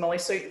using Mollii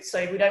Suit,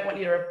 so we don't want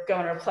you to go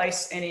and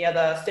replace any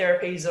other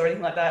therapies or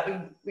anything like that.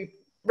 We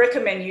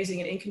recommend using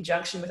it in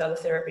conjunction with other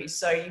therapies.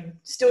 So you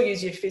still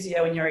use your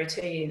physio and your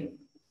OT and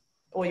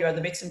all your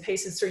other bits and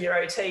pieces through your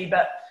OT,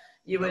 but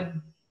you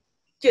would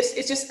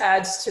it just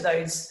adds to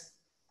those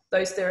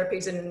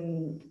therapies,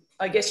 and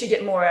I guess you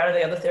get more out of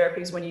the other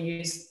therapies when you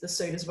use the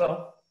suit as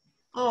well.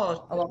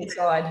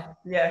 Alongside.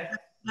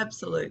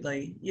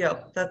 Absolutely.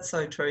 That's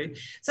so true.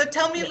 So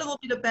tell me a little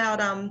bit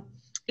about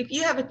if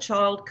you have a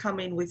child come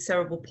in with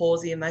cerebral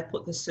palsy and they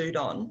put the suit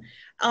on,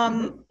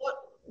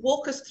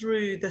 walk us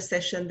through the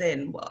session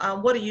then.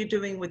 What are you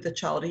doing with the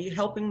child? Are you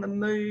helping them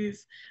move?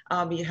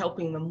 Are you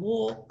helping them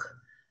walk?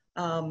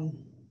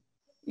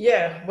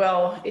 Yeah,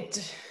 well,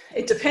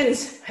 it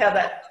depends how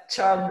that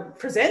child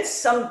presents.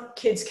 Some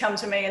kids come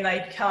to me and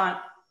they can't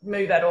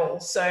move at all.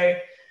 So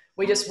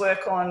we just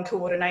work on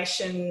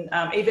coordination,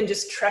 even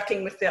just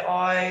tracking with their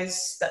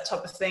eyes, that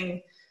type of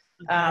thing,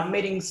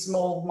 meeting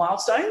small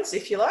milestones,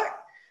 if you like.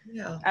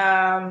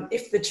 Yeah.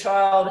 If the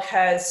child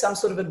has some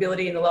sort of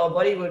ability in the lower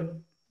body,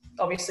 would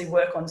obviously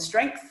work on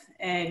strength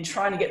and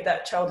trying to get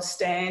that child to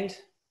stand,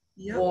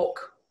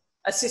 walk,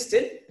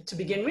 assisted to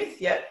begin with.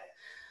 Yeah.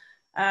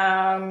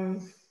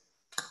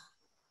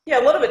 Yeah,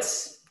 a lot of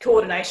it's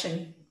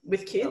coordination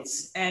with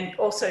kids and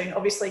also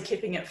obviously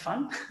keeping it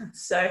fun.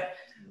 So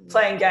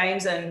playing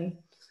games and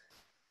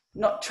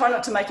try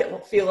not to make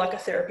it feel like a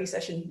therapy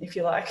session, if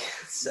you like.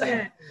 So,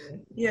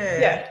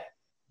 yeah.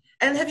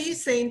 And have you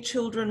seen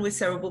children with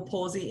cerebral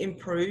palsy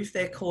improve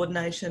their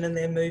coordination and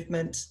their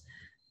movement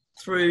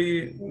through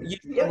use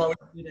of Mollii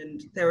Suit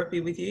and therapy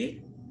with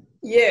you?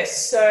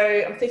 Yes.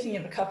 So I'm thinking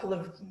of a couple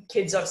of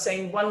kids I've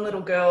seen. One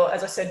little girl,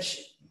 as I said,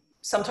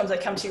 sometimes they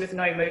come to you with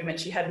no movement.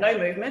 She had no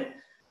movement.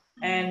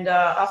 And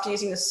after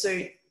using the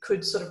suit,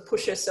 could sort of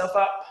push herself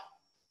up,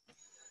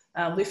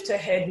 lift her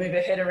head, move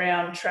her head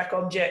around, track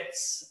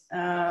objects,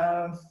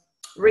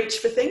 reach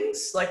for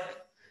things. Like,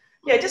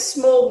 just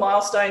small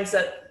milestones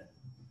that,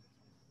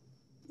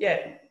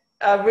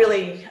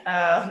 really,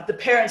 the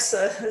parents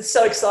are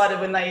so excited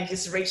when they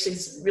just reach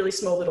these really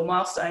small little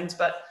milestones.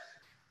 But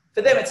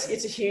for them,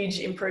 it's a huge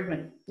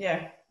improvement.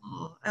 Yeah.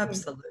 Oh,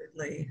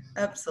 absolutely.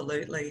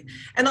 Absolutely.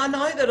 And I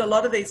know that a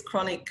lot of these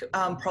chronic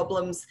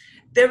problems,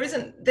 there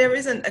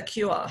isn't a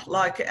cure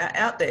like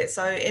out there.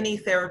 So any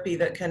therapy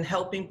that can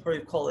help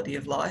improve quality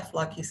of life,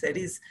 like you said,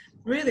 is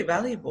really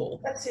valuable.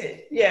 That's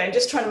it. Yeah. And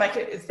just trying to make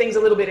things a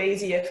little bit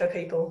easier for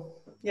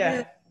people.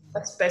 Yeah.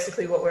 That's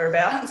basically what we're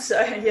about. So,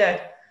 yeah.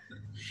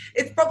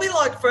 It's probably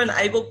like for an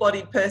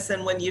able-bodied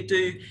person when you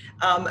do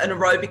an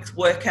aerobics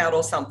workout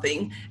or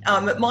something,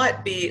 it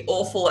might be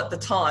awful at the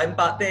time,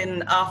 but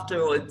then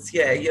afterwards,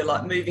 you're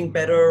like moving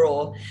better.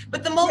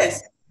 But the Mollii,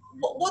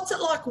 what's it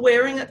like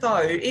wearing it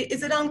though?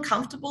 Is it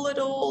uncomfortable at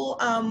all?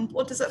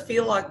 What does it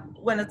feel like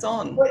when it's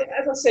on? Well,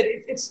 as I said,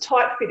 it's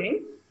tight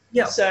fitting.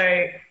 Yeah.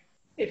 So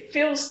it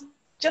feels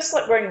just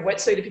like wearing a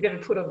wetsuit if you've ever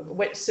put a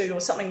wetsuit or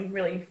something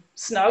really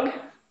snug.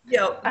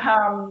 Yeah.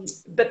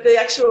 But the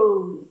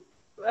actual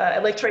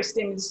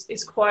Electrostim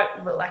is quite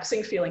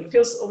relaxing feeling. It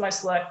feels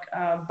almost like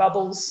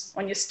bubbles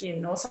on your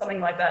skin or something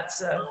like that.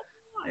 So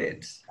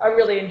I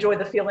really enjoy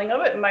the feeling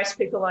of it. Most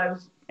people I've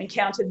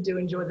encountered do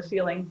enjoy the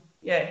feeling.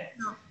 Yeah.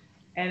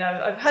 And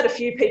I've had a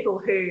few people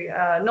who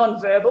are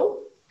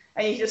non-verbal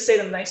and you just see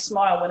them, they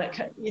smile when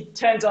it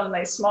turns on and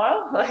they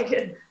smile.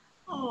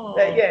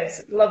 It's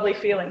a lovely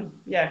feeling.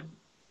 Yeah.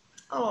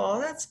 Oh,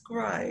 that's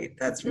great.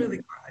 That's really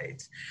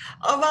great.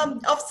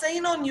 I've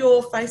seen on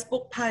your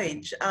Facebook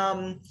page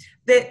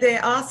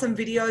there are some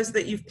videos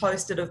that you've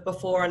posted of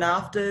before and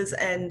afters,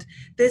 and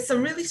there's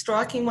some really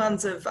striking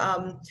ones of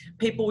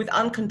people with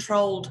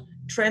uncontrolled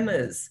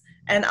tremors.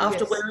 And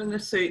after wearing the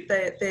suit,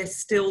 they're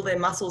still, their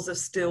muscles are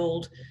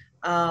stilled.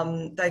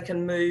 They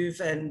can move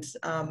and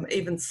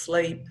even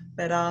sleep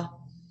better.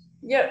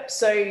 Yep.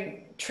 So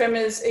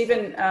tremors,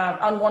 even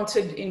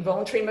unwanted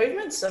involuntary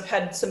movements. I've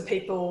had some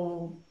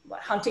people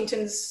like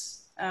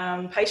Huntington's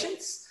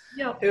patients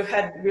who have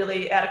had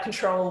really out of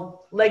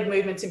control leg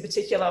movements in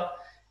particular.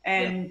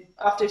 And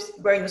after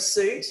wearing the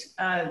suit,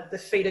 the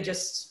feet are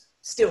just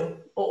still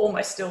or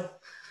almost still.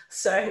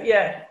 So,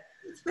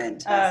 It's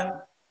fantastic.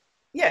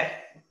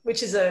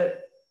 Which is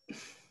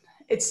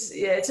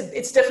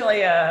it's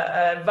definitely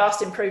a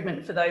vast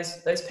improvement for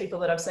those people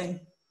that I've seen.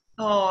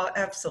 Oh,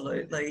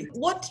 absolutely.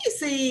 What do you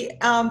see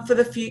for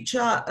the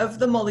future of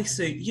the Mollii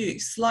Suit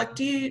use? Like,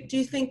 do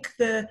you think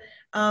the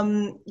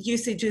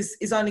usage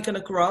is only going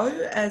to grow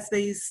as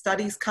these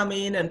studies come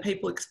in and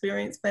people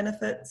experience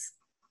benefits?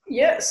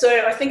 Yeah,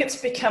 so I think it's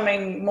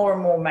becoming more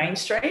and more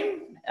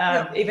mainstream,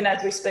 even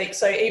as we speak.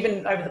 So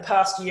even over the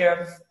past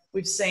year,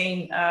 we've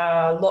seen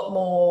a lot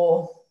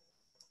more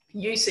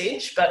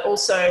usage, but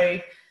also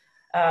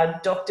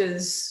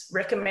doctors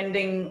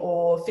recommending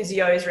or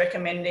physios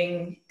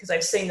recommending because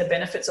they've seen the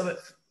benefits of it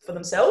for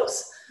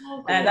themselves.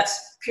 And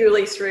that's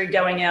purely through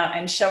going out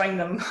and showing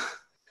them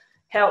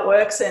how it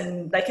works,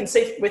 and they can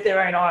see with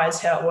their own eyes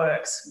how it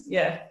works.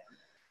 Yeah.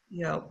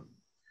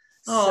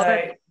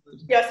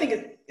 I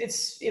think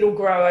it'll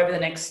grow over the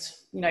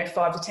next 5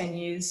 to 10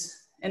 years,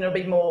 and it'll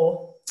be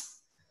more,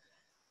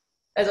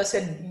 as I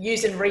said,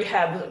 used in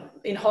rehab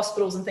in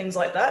hospitals and things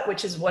like that,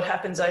 which is what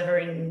happens over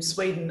in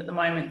Sweden at the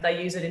moment.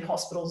 They use it in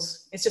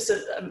hospitals. It's just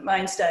a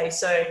mainstay.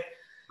 So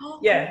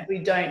we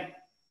don't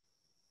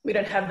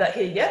have that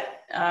here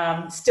yet.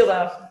 Still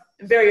are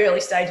very early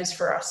stages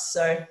for us.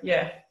 So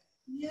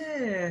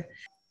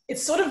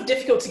it's sort of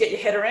difficult to get your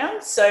head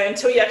around. So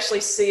until you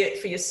actually see it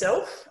for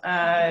yourself,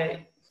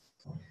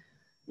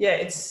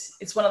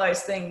 it's one of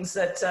those things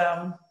that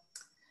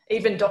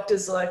even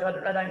doctors are like,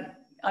 I don't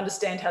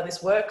understand how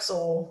this works,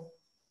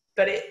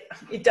 but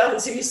it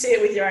does if you see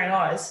it with your own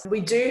eyes. We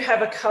do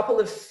have a couple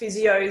of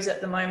physios at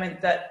the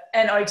moment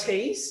and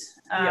OTs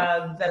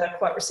that are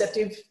quite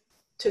receptive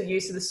to the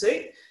use of the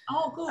suit.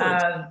 Oh,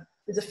 good.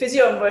 There's a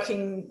physio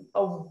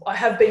I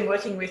have been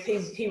working with.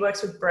 He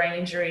works with brain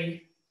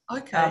injury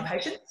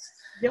patients.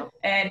 Yep.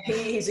 And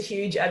he's a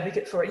huge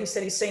advocate for it. He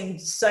said he's seen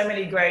so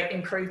many great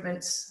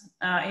improvements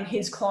in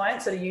his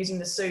clients that are using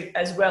the suit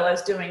as well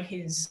as doing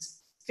his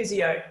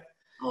physio.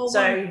 Oh,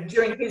 so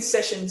during his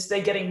sessions, they're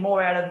getting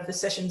more out of the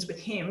sessions with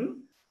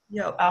him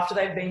after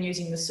they've been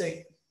using the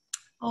suit.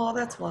 Oh,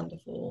 that's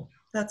wonderful.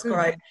 That's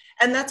great.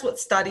 And that's what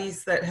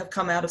studies that have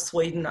come out of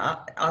Sweden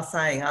are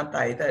saying, aren't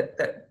they?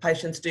 That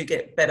patients do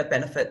get better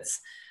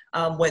benefits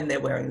when they're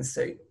wearing the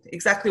suit.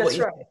 Exactly what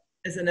you said,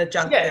 as an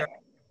adjunct therapy.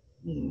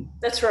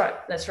 That's right.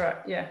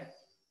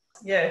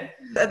 Yeah.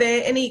 Are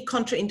there any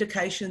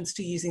contraindications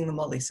to using the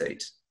Mollii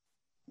Suit?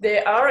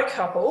 There are a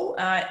couple.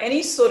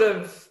 Any sort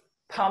of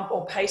pump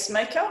or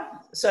pacemaker.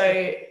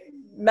 So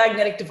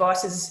magnetic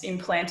devices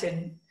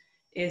implanted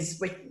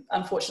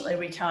unfortunately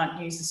we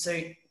can't use the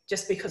suit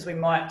just because the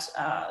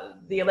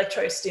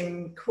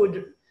electrostim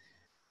could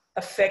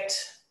affect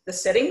the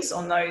settings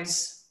on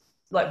those,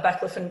 like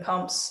baclofen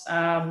pumps,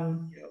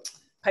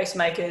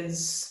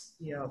 pacemakers.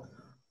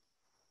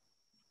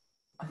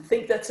 I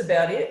think that's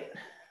about it.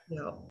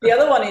 The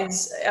other one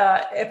is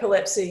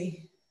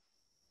epilepsy.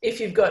 If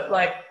you've got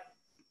like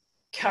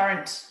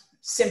current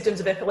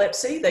symptoms of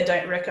epilepsy, they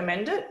don't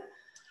recommend it.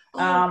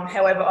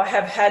 However, I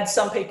have had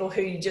some people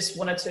who just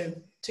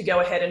wanted to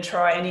go ahead and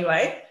try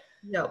anyway,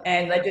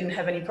 and they didn't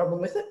have any problem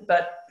with it.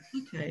 But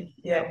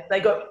they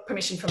got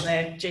permission from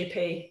their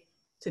GP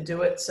to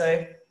do it.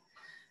 So,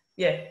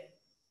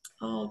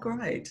 Oh,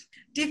 great.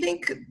 Do you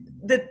think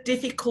the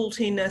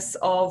difficultiness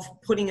of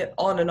putting it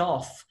on and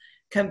off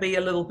can be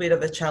a little bit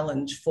of a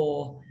challenge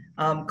for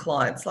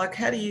clients? Like,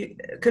 how do you,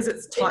 because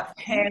it's tight.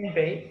 It can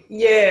be.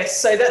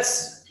 So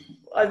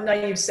I know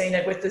you've seen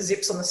it with the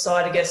zips on the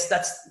side. I guess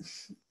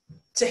that's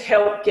to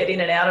help get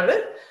in and out of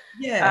it.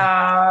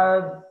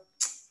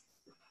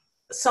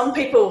 Some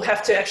people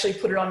have to actually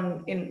put it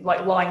on in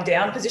like lying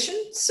down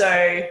position.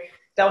 So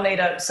they'll need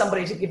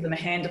somebody to give them a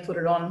hand to put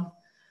it on.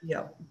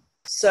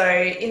 So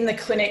in the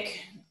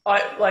clinic,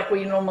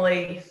 we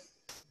normally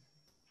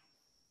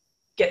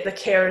get the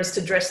carers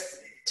to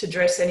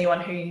dress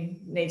anyone who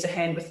needs a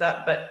hand with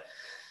that. But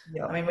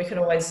I mean, we can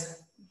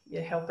always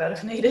help out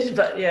if needed.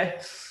 But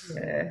it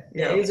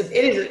is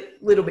a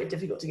little bit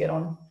difficult to get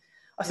on.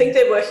 I think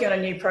they're working on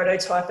a new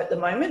prototype at the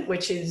moment,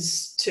 which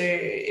is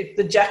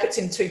the jacket's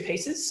in two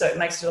pieces, so it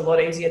makes it a lot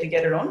easier to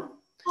get it on.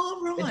 Oh,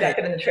 right. The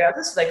jacket and the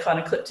trousers, so they kind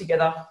of clip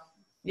together.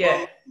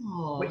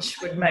 Which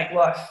would make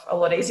life a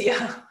lot easier.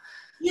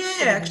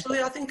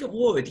 Actually, I think it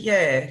would.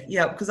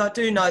 Because I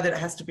do know that it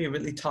has to be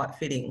really tight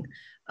fitting.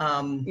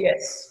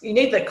 Yes, you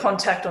need the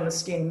contact on the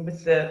skin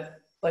with the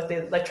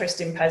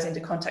electrostim pads into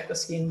contact the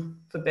skin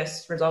for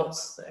best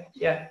results. So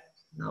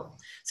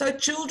So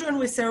children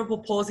with cerebral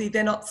palsy,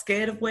 they're not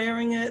scared of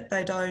wearing it.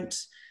 They don't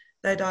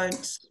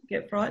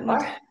get frightened.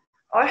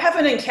 I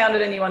haven't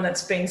encountered anyone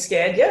that's been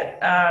scared yet.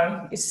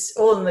 It's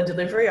all in the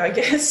delivery, I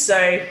guess.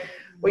 So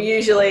we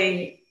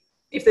usually,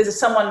 if there's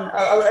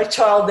a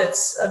child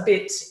that's a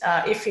bit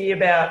iffy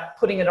about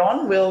putting it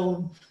on,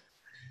 we'll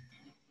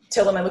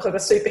tell them they look like a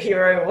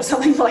superhero or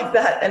something like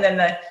that. And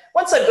then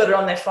once they've got it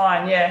on, they're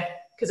fine,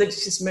 because they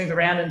just move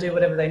around and do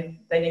whatever they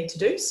need to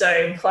do.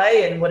 So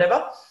play and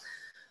whatever.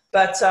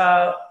 But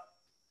I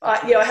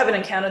haven't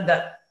encountered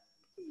that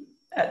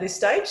at this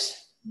stage.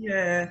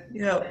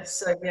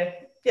 So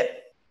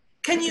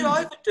Can you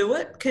overdo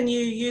it? Can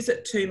you use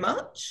it too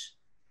much?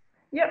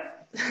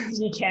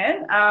 You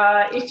can.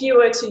 If you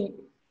were to,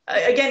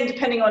 again,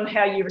 depending on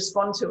how you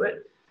respond to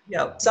it.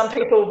 Some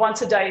people,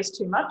 once a day is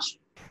too much.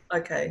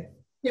 Okay.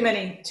 Too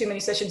many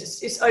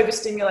sessions. It's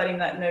overstimulating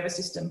that nervous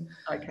system.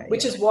 Okay.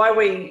 Which is why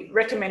we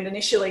recommend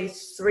initially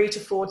 3 to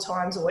 4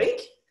 times a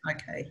week.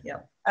 Okay.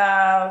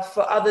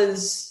 For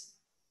others,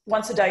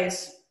 once a day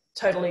is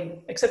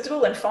totally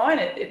acceptable and fine.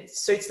 It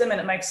suits them and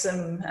it makes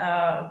them,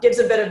 gives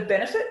a better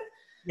benefit.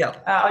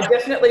 I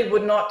definitely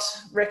would not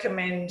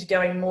recommend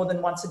going more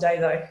than once a day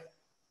though.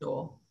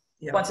 Sure.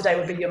 Once a day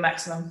would be your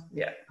maximum.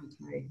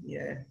 Okay.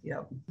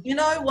 You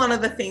know, one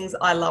of the things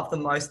I love the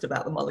most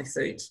about the Mollii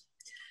Suit,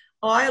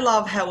 I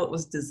love how it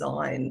was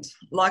designed.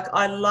 Like,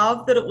 I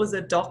love that it was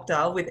a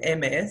doctor with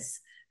MS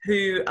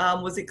who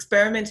was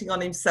experimenting on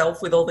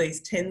himself with all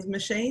these TENS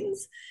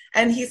machines,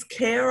 and his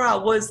carer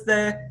was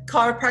the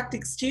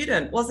chiropractic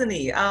student, wasn't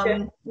he?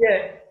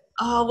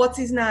 What's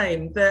his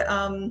name?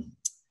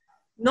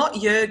 Not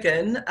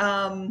Jürgen.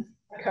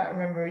 I can't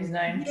remember his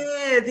name.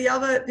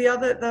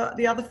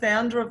 The other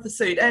founder of the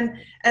suit, and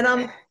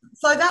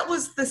so that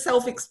was the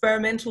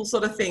self-experimental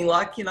sort of thing,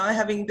 like, you know,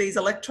 having these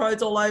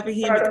electrodes all over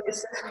him.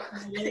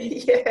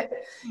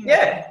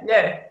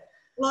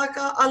 Like,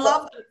 I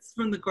love that it's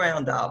from the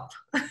ground up.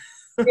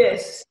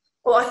 Yes.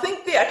 Well, I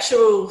think the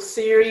actual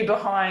theory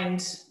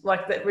behind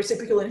like that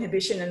reciprocal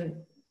inhibition and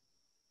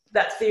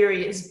that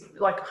theory is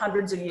like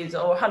hundreds of years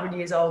or 100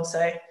 years old,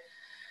 say.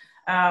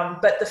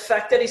 But the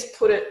fact that he's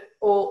put it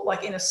all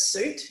like in a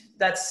suit,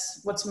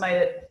 that's what's made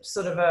it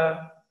sort of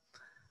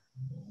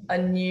a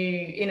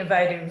new,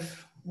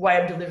 innovative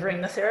way of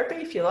delivering the therapy,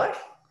 if you like.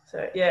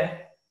 So, yeah.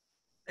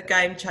 A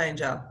game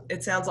changer.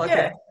 It sounds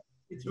like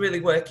it's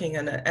really working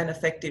and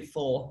effective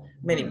for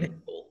many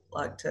people.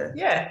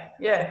 Yeah.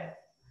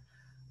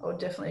 I would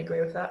definitely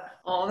agree with that.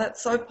 Oh,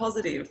 that's so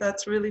positive.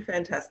 That's really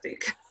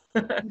fantastic.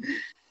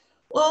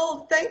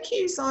 Well, thank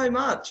you so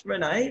much,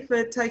 Renee,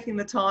 for taking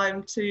the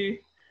time to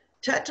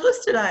chat to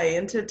us today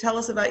and to tell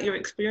us about your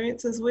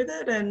experiences with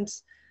it. And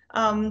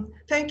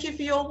thank you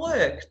for your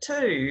work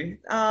too.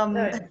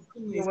 No,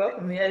 you're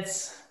welcome. Yeah,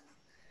 it's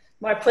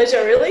my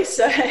pleasure, really.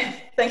 So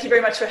thank you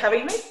very much for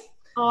having me.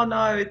 Oh,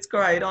 no, it's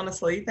great.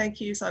 Honestly,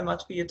 thank you so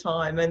much for your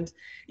time, and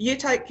you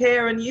take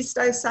care and you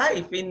stay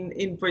safe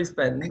in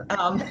Brisbane.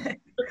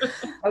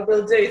 I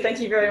will do. Thank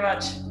you very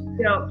much.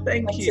 Yeah,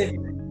 thank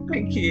you.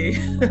 Thank you.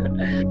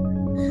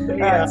 All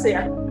right, see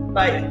ya.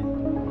 Bye.